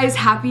 Hi, guys.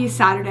 Happy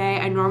Saturday.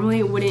 I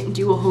normally wouldn't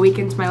do a whole week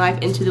into my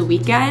life into the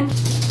weekend.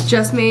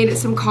 Just made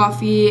some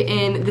coffee,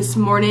 and this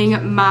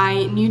morning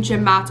my new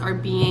gym mats are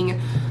being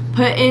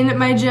put in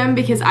my gym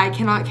because I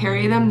cannot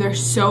carry them. They're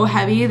so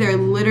heavy. They're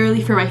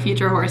literally for my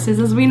future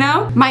horses, as we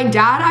know. My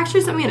dad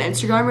actually sent me an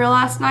Instagram reel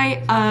last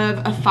night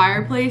of a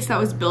fireplace that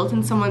was built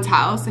in someone's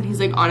house, and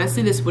he's like,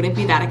 honestly, this wouldn't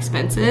be that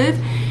expensive.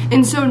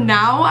 And so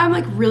now I'm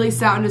like really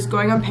set on just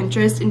going on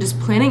Pinterest and just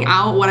planning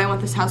out what I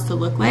want this house to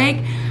look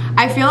like.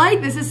 I feel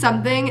like this is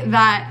something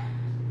that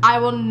I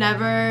will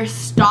never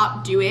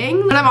stop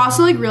doing. But I'm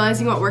also like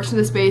realizing what works in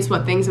the space,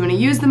 what things I'm gonna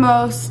use the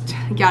most,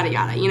 yada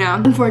yada, you know?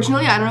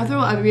 Unfortunately, I don't know if there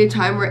will ever be a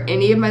time where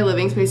any of my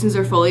living spaces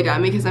are fully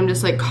done because I'm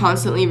just like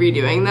constantly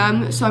redoing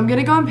them. So I'm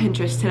gonna go on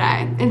Pinterest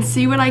today and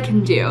see what I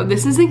can do.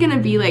 This isn't gonna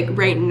be like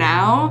right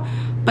now,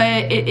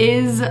 but it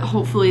is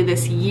hopefully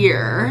this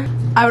year.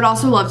 I would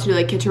also love to do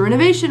like kitchen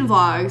renovation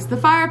vlogs, the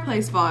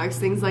fireplace vlogs,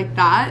 things like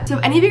that. So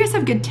if any of you guys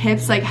have good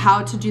tips like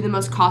how to do the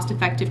most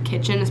cost-effective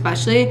kitchen,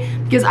 especially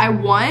because I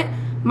want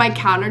my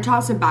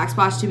countertops and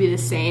backsplash to be the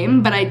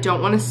same, but I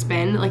don't want to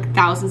spend like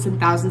thousands and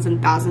thousands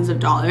and thousands of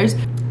dollars.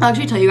 I'll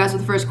actually tell you guys what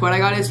the first quote I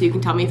got is so you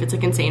can tell me if it's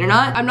like insane or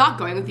not. I'm not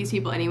going with these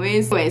people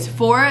anyways. Anyways,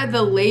 for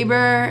the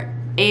labor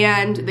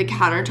and the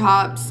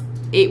countertops,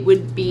 it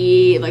would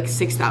be like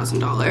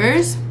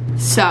 $6,000.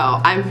 So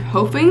I'm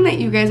hoping that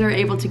you guys are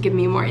able to give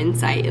me more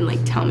insight and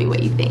like tell me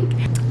what you think.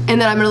 And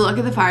then I'm gonna look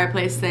at the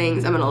fireplace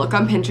things. I'm gonna look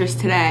on Pinterest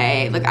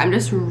today. Like I'm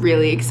just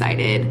really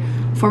excited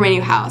for my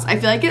new house. I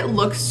feel like it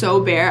looks so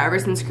bare ever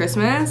since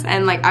Christmas,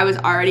 and like I was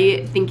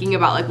already thinking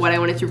about like what I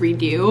wanted to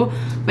redo,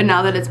 but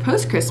now that it's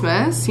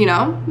post-Christmas, you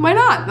know, why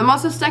not? I'm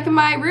also stuck in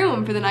my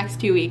room for the next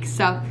 2 weeks,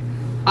 so.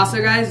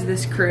 Also guys,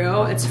 this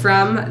crew, it's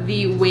from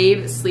the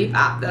Wave Sleep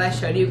app that I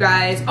showed you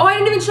guys. Oh, I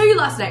didn't even show you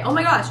last night. Oh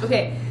my gosh,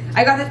 okay.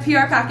 I got this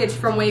PR package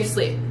from Wave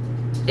Sleep.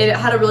 It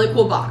had a really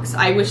cool box.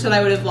 I wish that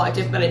I would have vlogged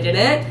it, but I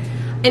didn't.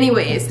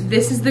 Anyways,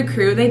 this is the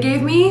crew they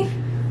gave me.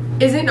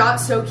 Is it not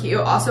so cute?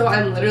 Also,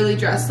 I'm literally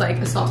dressed like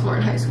a sophomore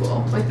in high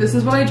school. Like this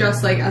is what I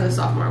dress like as a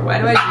sophomore. Why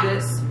do I do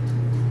this?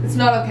 It's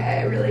not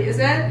okay, it really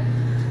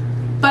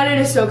isn't. But it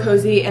is so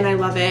cozy and I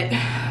love it.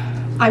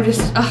 I'm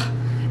just,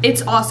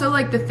 it's also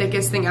like the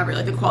thickest thing ever.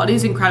 Like the quality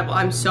is incredible.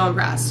 I'm so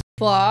impressed.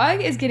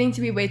 Vlog is getting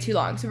to be way too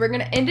long, so we're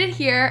gonna end it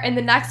here. In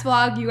the next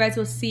vlog, you guys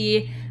will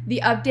see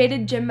the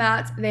updated gym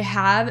mats. They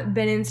have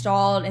been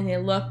installed and they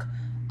look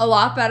a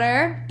lot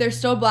better. They're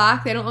still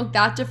black. They don't look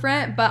that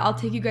different, but I'll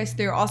take you guys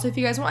through. Also, if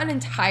you guys want an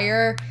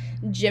entire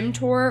gym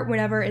tour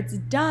whenever it's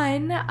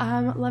done,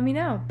 let me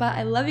know. But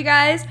I love you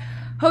guys.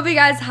 Hope you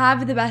guys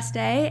have the best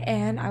day,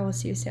 and I will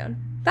see you soon.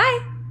 Bye.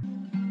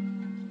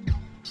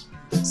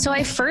 So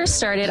I first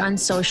started on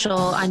social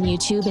on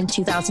YouTube in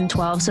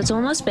 2012. So it's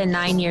almost been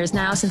 9 years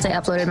now since I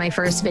uploaded my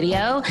first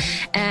video.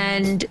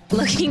 And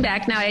looking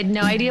back now, I had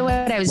no idea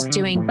what I was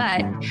doing,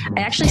 but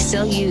I actually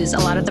still use a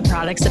lot of the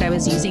products that I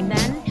was using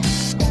then.